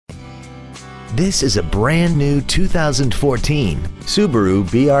This is a brand new 2014 Subaru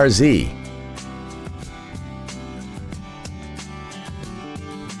BRZ.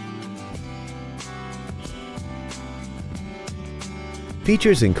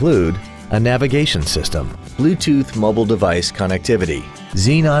 Features include a navigation system, Bluetooth mobile device connectivity,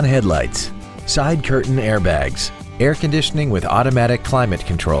 xenon headlights, side curtain airbags, air conditioning with automatic climate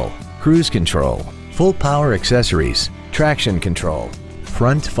control, cruise control, full power accessories, traction control,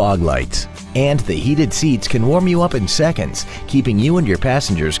 front fog lights, and the heated seats can warm you up in seconds, keeping you and your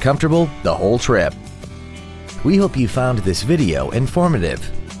passengers comfortable the whole trip. We hope you found this video informative.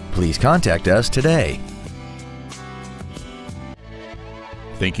 Please contact us today.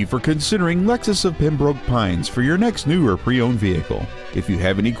 Thank you for considering Lexus of Pembroke Pines for your next new or pre-owned vehicle. If you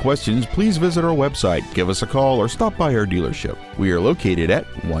have any questions, please visit our website, give us a call, or stop by our dealership. We are located at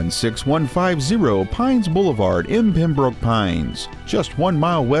 16150 Pines Boulevard in Pembroke Pines, just 1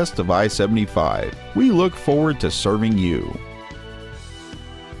 mile west of I-75. We look forward to serving you.